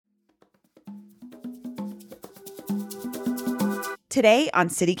Today on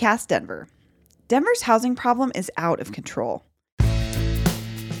CityCast Denver. Denver's housing problem is out of control.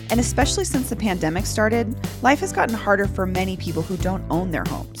 And especially since the pandemic started, life has gotten harder for many people who don't own their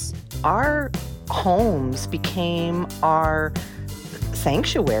homes. Our homes became our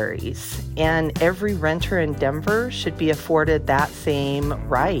sanctuaries, and every renter in Denver should be afforded that same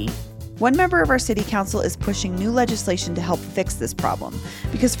right. One member of our city council is pushing new legislation to help fix this problem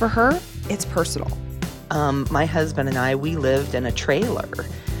because for her, it's personal. My husband and I, we lived in a trailer,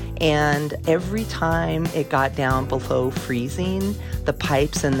 and every time it got down below freezing, the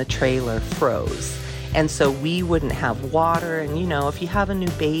pipes in the trailer froze. And so we wouldn't have water. And, you know, if you have a new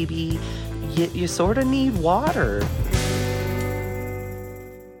baby, you sort of need water.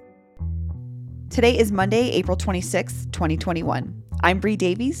 Today is Monday, April 26th, 2021. I'm Bree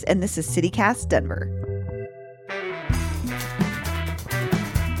Davies, and this is CityCast Denver.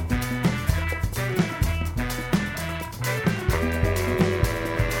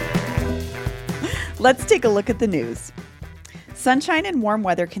 Let's take a look at the news. Sunshine and warm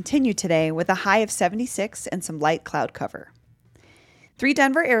weather continue today with a high of 76 and some light cloud cover. 3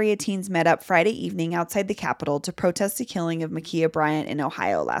 Denver area teens met up Friday evening outside the Capitol to protest the killing of Ma'Khia Bryant in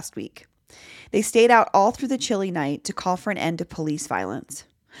Ohio last week. They stayed out all through the chilly night to call for an end to police violence.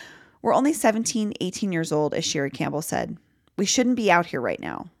 We're only 17, 18 years old, as Sherry Campbell said. We shouldn't be out here right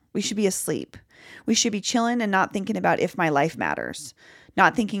now. We should be asleep. We should be chilling and not thinking about if my life matters,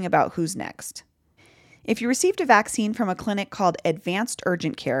 not thinking about who's next. If you received a vaccine from a clinic called Advanced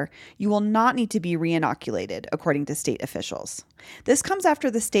Urgent Care, you will not need to be re-inoculated, according to state officials. This comes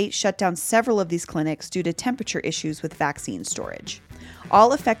after the state shut down several of these clinics due to temperature issues with vaccine storage.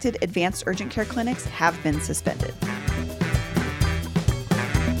 All affected Advanced Urgent Care clinics have been suspended.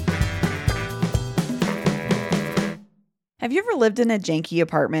 Have you ever lived in a janky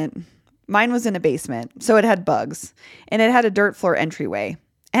apartment? Mine was in a basement, so it had bugs, and it had a dirt floor entryway,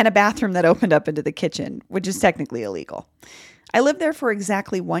 and a bathroom that opened up into the kitchen, which is technically illegal. I lived there for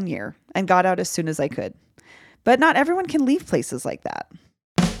exactly 1 year and got out as soon as I could. But not everyone can leave places like that.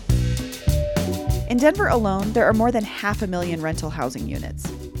 In Denver alone, there are more than 500,000 rental housing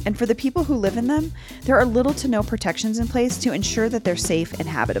units. And for the people who live in them, there are little to no protections in place to ensure that they're safe and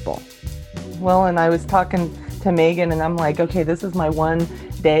habitable. Well, and I was talking to Megan, and I'm like, okay, this is my one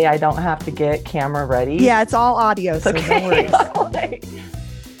day I don't have to get camera ready. Yeah, it's all audio, so okay. No worries.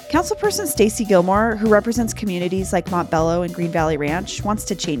 Councilperson Stacy Gilmore, who represents communities like Montbello and Green Valley Ranch, wants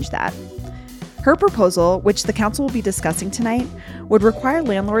to change that. Her proposal, which the council will be discussing tonight, would require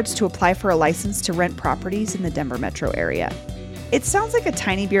landlords to apply for a license to rent properties in the Denver metro area. It sounds like a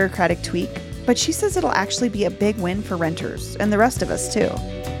tiny bureaucratic tweak, but she says it'll actually be a big win for renters and the rest of us too.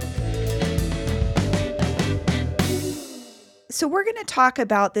 So we're going to talk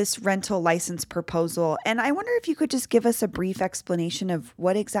about this rental license proposal, and I wonder if you could just give us a brief explanation of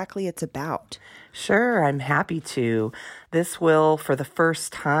what exactly it's about. Sure, I'm happy to. This will, for the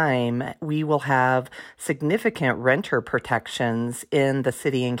first time, we will have significant renter protections in the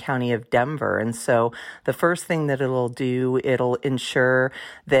city and county of Denver. And so the first thing that it'll do, it'll ensure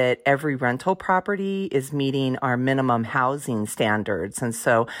that every rental property is meeting our minimum housing standards. And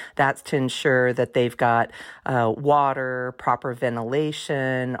so that's to ensure that they've got water, proper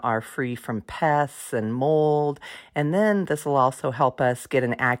ventilation, are free from pests and mold. And then this will also help us get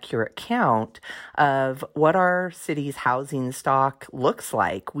an accurate count of what our city's housing stock looks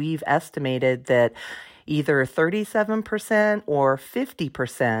like. We've estimated that either 37% or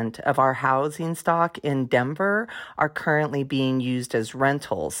 50% of our housing stock in Denver are currently being used as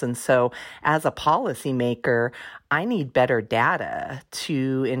rentals. And so as a policymaker, I need better data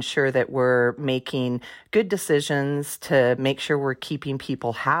to ensure that we're making good decisions to make sure we're keeping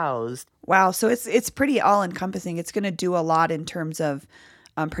people housed. Wow, so it's pretty all-encompassing. It's going to do a lot in terms of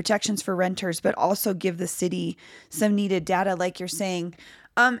protections for renters, but also give the city some needed data, like you're saying.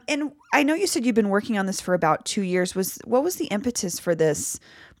 And I know you said you've been working on this for about 2 years. What was the impetus for this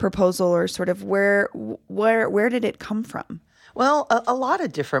proposal, or sort of where did it come from? Well, a lot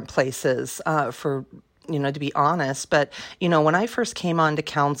of different places, to be honest. But, when I first came onto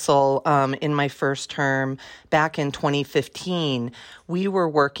council in my first term back in 2015, we were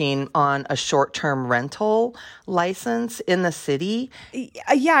working on a short-term rental license in the city.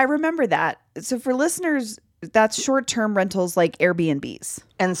 Yeah, I remember that. So for listeners, that's short-term rentals like Airbnbs.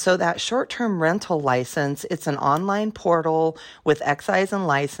 And so that short-term rental license, it's an online portal with excise and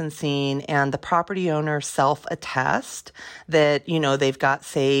licensing, and the property owner self-attest that, they've got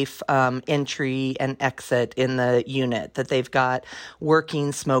safe entry and exit in the unit, that they've got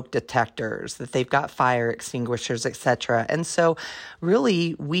working smoke detectors, that they've got fire extinguishers, etc. And so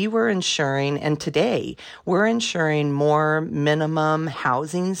really we were ensuring, and today we're ensuring more minimum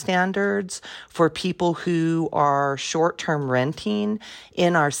housing standards for people who are short-term renting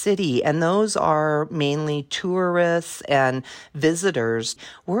in our city, and those are mainly tourists and visitors.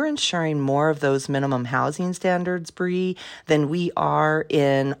 We're ensuring more of those minimum housing standards, Bree, than we are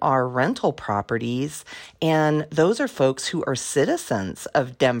in our rental properties, and those are folks who are citizens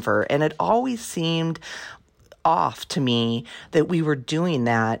of Denver, and it always seemed off to me that we were doing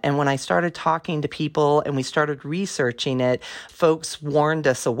that. And when I started talking to people and we started researching it, folks warned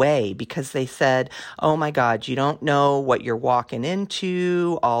us away because they said, oh my God, you don't know what you're walking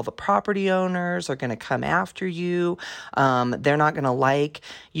into. All the property owners are going to come after you. They're not going to like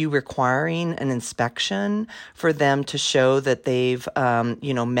you requiring an inspection for them to show that they've,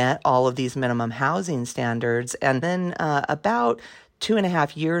 met all of these minimum housing standards. And then about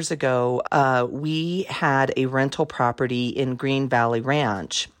 2.5 years ago, we had a rental property in Green Valley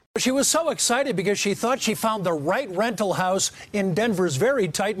Ranch. She was so excited because she thought she found the right rental house in Denver's very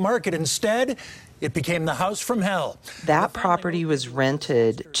tight market. Instead, it became the house from hell. That property was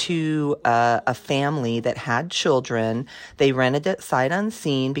rented to a family that had children. They rented it sight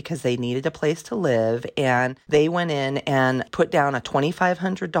unseen because they needed a place to live. And they went in and put down a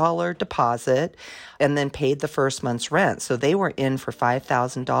 $2,500 deposit and then paid the first month's rent. So they were in for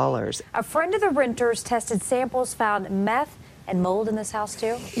 $5,000. A friend of the renters tested samples, found meth and mold in this house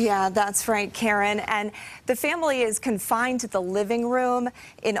too? Yeah, that's right, Karen. And the family is confined to the living room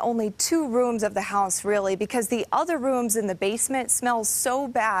in only 2 rooms of the house, really, because the other rooms in the basement smell so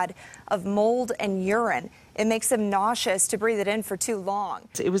bad of mold and urine. It makes them nauseous to breathe it in for too long.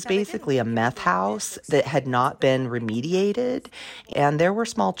 It was basically a meth house that had not been remediated, and there were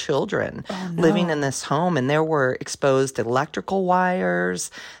small children living in this home, and there were exposed electrical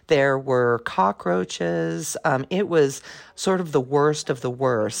wires, there were cockroaches. It was sort of the worst of the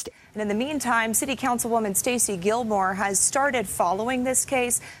worst. And in the meantime, City Councilwoman Stacey Gilmore has started following this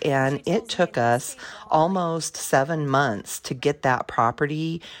case. And it took us almost 7 months to get that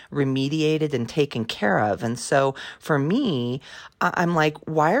property remediated and taken care of. And so for me, I'm like,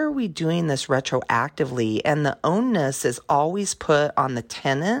 why are we doing this retroactively? And the onus is always put on the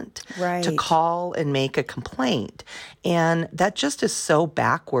tenant to call and make a complaint. And that just is so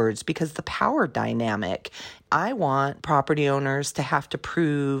backwards because the power dynamic, I want property owners to have to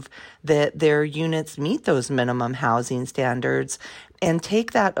prove that their units meet those minimum housing standards and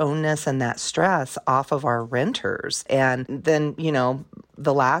take that onus and that stress off of our renters. And then,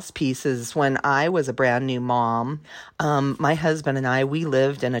 the last piece is when I was a brand new mom, my husband and I, we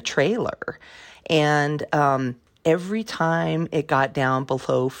lived in a trailer. And every time it got down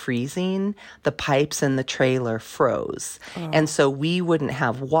below freezing, the pipes in the trailer froze. And so we wouldn't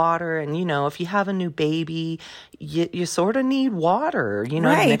have water. And, if you have a new baby, you sort of need water, to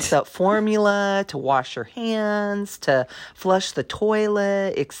mix up formula, to wash your hands, to flush the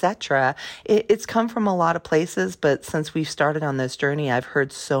toilet, etc. It's come from a lot of places, but since we've started on this journey, I've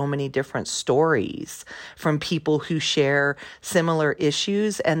heard so many different stories from people who share similar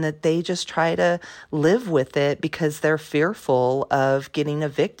issues and that they just try to live with it because they're fearful of getting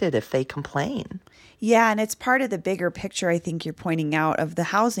evicted if they complain. Yeah, and it's part of the bigger picture I think you're pointing out of the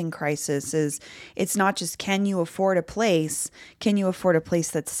housing crisis is it's not just can you afford a place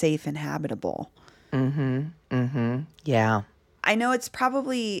that's safe and habitable. Yeah. I know it's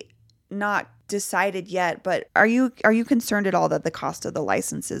probably not decided yet, but are you concerned at all that the cost of the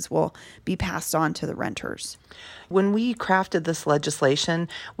licenses will be passed on to the renters? When we crafted this legislation,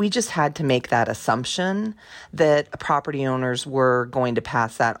 we just had to make that assumption that property owners were going to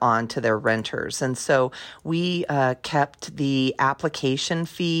pass that on to their renters. And so we kept the application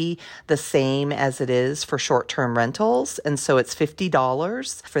fee the same as it is for short-term rentals. And so it's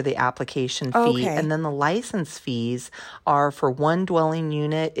 $50 for the application fee. Okay. And then the license fees are for one dwelling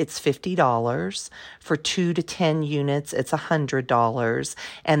unit, it's $50. For 2 to 10 units, it's $100.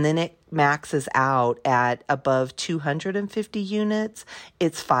 And then it maxes out at above 250 units,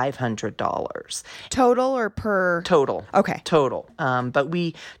 it's $500. Total or per? Total. Okay. Total. But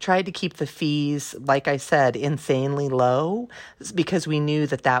we tried to keep the fees, like I said, insanely low because we knew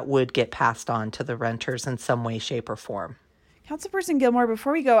that would get passed on to the renters in some way, shape, or form. Councilperson Gilmore,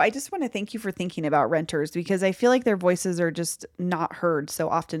 before we go, I just want to thank you for thinking about renters because I feel like their voices are just not heard so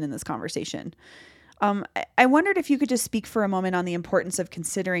often in this conversation. I wondered if you could just speak for a moment on the importance of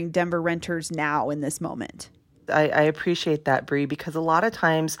considering Denver renters now in this moment. I appreciate that, Bree, because a lot of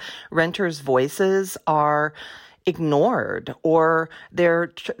times renters' voices are ignored, or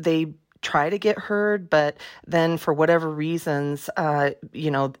they try to get heard, but then for whatever reasons,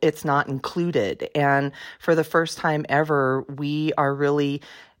 it's not included. And for the first time ever, we are really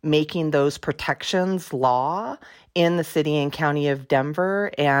making those protections law in the city and county of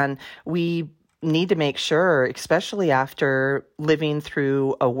Denver. And we need to make sure, especially after living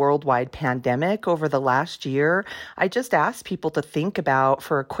through a worldwide pandemic over the last year, I just ask people to think about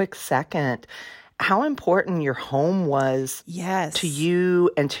for a quick second how important your home was to you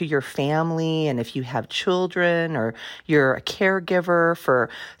and to your family. And if you have children or you're a caregiver for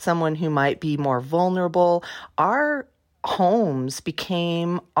someone who might be more vulnerable, our homes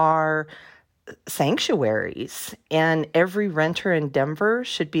became our sanctuaries, and every renter in Denver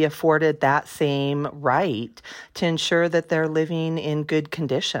should be afforded that same right to ensure that they're living in good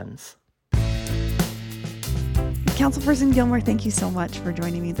conditions. Councilperson Gilmore, thank you so much for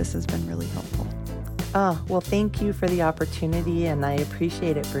joining me. This has been really helpful. Oh, well, thank you for the opportunity, and I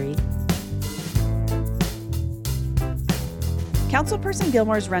appreciate it, Bree. Councilperson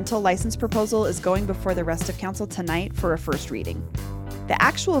Gilmore's rental license proposal is going before the rest of council tonight for a first reading. The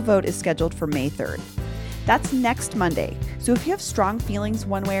actual vote is scheduled for May 3rd. That's next Monday. So if you have strong feelings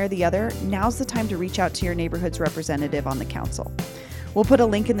one way or the other, now's the time to reach out to your neighborhood's representative on the council. We'll put a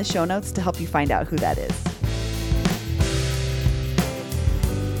link in the show notes to help you find out who that is.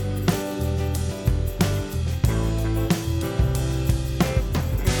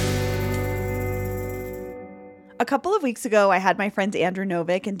 A couple of weeks ago, I had my friends Andrew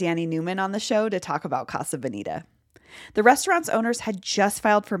Novick and Danny Newman on the show to talk about Casa Bonita. The restaurant's owners had just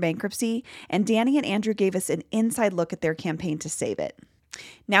filed for bankruptcy, and Danny and Andrew gave us an inside look at their campaign to save it.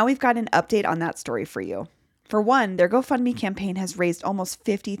 Now we've got an update on that story for you. For one, their GoFundMe campaign has raised almost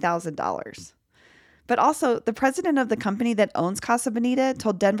 $50,000. But also, the president of the company that owns Casa Bonita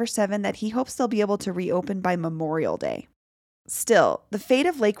told Denver 7 that he hopes they'll be able to reopen by Memorial Day. Still, the fate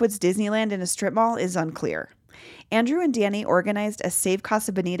of Lakewood's Disneyland in a strip mall is unclear. Andrew and Danny organized a Save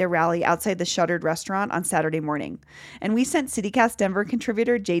Casa Bonita rally outside the shuttered restaurant on Saturday morning, and we sent CityCast Denver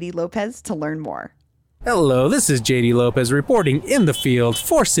contributor JD Lopez to learn more. Hello, this is JD Lopez reporting in the field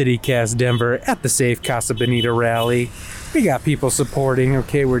for CityCast Denver at the Save Casa Bonita rally. We got people supporting,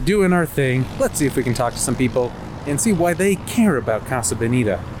 okay, we're doing our thing. Let's see if we can talk to some people and see why they care about Casa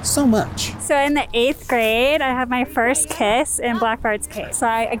Bonita so much. So in the 8th grade, I had my first kiss in Black Bart's cave. So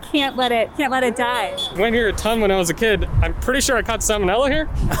I can't let it die. Went here a ton when I was a kid. I'm pretty sure I caught salmonella here.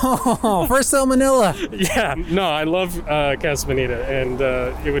 Oh, first salmonella. Yeah, no, I love Casa Bonita, and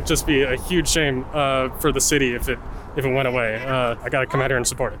it would just be a huge shame for the city if it went away. I gotta come out here and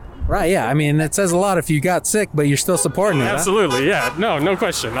support it. Right, yeah. I mean, it says a lot if you got sick, but you're still supporting it. Absolutely, yeah. No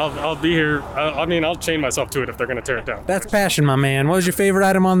question. I'll be here. I'll chain myself to it if they're going to tear it down. That's passion, my man. What was your favorite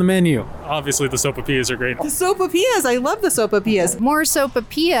item on the menu? Obviously, the sopapillas are great. The sopapillas. I love the sopapillas. More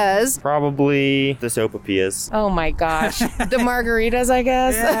sopapillas. Probably the sopapillas. Oh, my gosh. The margaritas, I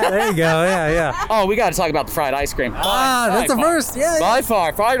guess. Yeah, there you go. Yeah. Oh, we got to talk about the fried ice cream. That's the first. Yeah. By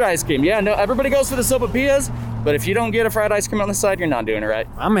far, fried ice cream. Yeah, no, everybody goes for the sopapillas. But if you don't get a fried ice cream on the side, you're not doing it right.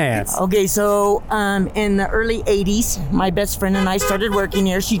 My man. Okay, so in the early 80s, my best friend and I started working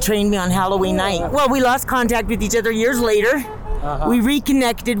here. She trained me on Halloween night. Well, we lost contact with each other years later. We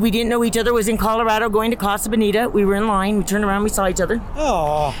reconnected. We didn't know each other. Was in Colorado going to Casa Bonita. We were in line. We turned around. We saw each other.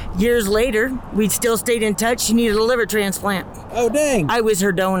 Oh. Years later, we still stayed in touch. She needed a liver transplant. Oh, dang. I was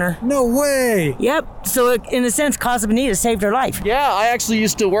her donor. No way. Yep. So in a sense, Casa Bonita saved her life. Yeah, I actually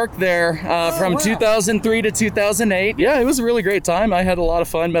used to work there from 2003 to 2008. Yeah, it was a really great time. I had a lot of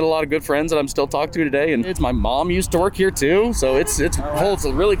fun, met a lot of good friends that I'm still talking to today. And my mom used to work here too. So it holds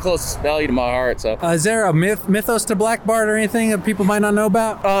a really close value to my heart. So is there a mythos to Black Bart or anything that people might not know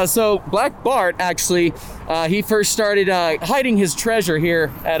about? So Black Bart, actually, he first started hiding his treasure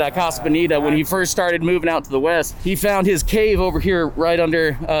here at Casa Bonita when he first started moving out to the west. He found his cave over here right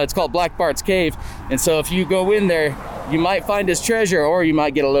under, it's called Black Bart's Cave. And so if you go in there, you might find his treasure or you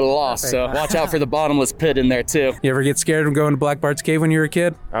might get a little lost. So watch out for the bottomless pit in there too. You ever get scared of going to Black Bart's Cave when you were a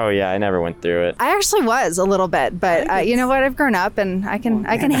kid? Oh yeah, I never went through it. I actually was a little bit, but you know what? I've grown up and I can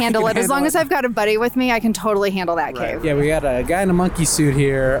handle it. As long as I've got a buddy with me, I can totally handle that cave. Yeah, we got a guy in a monkey suit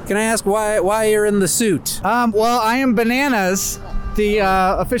here. Can I ask why you're in the suit? Well, I am Bananas. the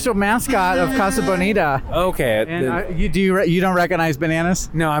official mascot of Casa Bonita. Okay. And you don't recognize Bananas?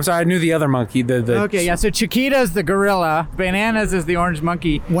 No, I'm sorry. I knew the other monkey. Okay, yeah. So Chiquita's the gorilla. Bananas is the orange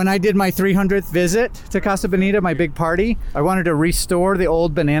monkey. When I did my 300th visit to Casa Bonita, my big party, I wanted to restore the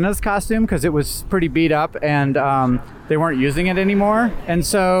old Bananas costume because it was pretty beat up and they weren't using it anymore. And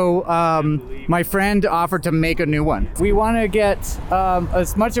so my friend offered to make a new one. We want to get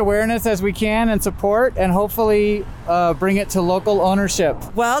as much awareness as we can and support and hopefully bring it to local ownership.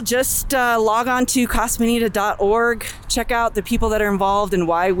 Well, just log on to CasaBonita.org. Check out the people that are involved and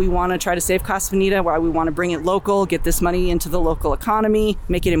why we want to try to save Casa Bonita, why we want to bring it local, get this money into the local economy,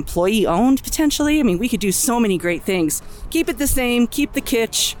 make it employee owned potentially. I mean, we could do so many great things. Keep it the same, keep the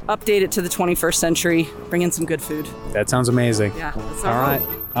kitsch, update it to the 21st century, bring in some good food. That sounds amazing. Yeah, that's all right.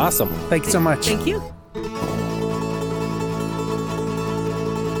 Awesome. Thank you so much. Thank you.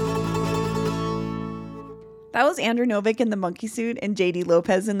 That was Andrew Novick in the monkey suit and JD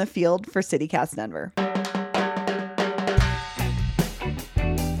Lopez in the field for CityCast Denver.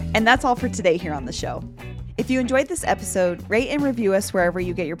 And that's all for today here on the show. If you enjoyed this episode, rate and review us wherever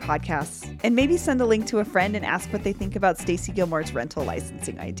you get your podcasts, and maybe send a link to a friend and ask what they think about Stacey Gilmore's rental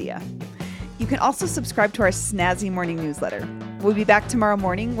licensing idea. You can also subscribe to our snazzy morning newsletter. We'll be back tomorrow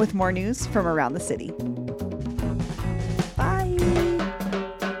morning with more news from around the city. Bye.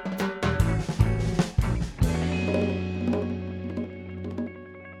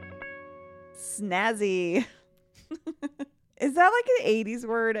 Snazzy. Is that like an 80s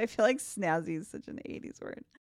word? I feel like snazzy is such an 80s word.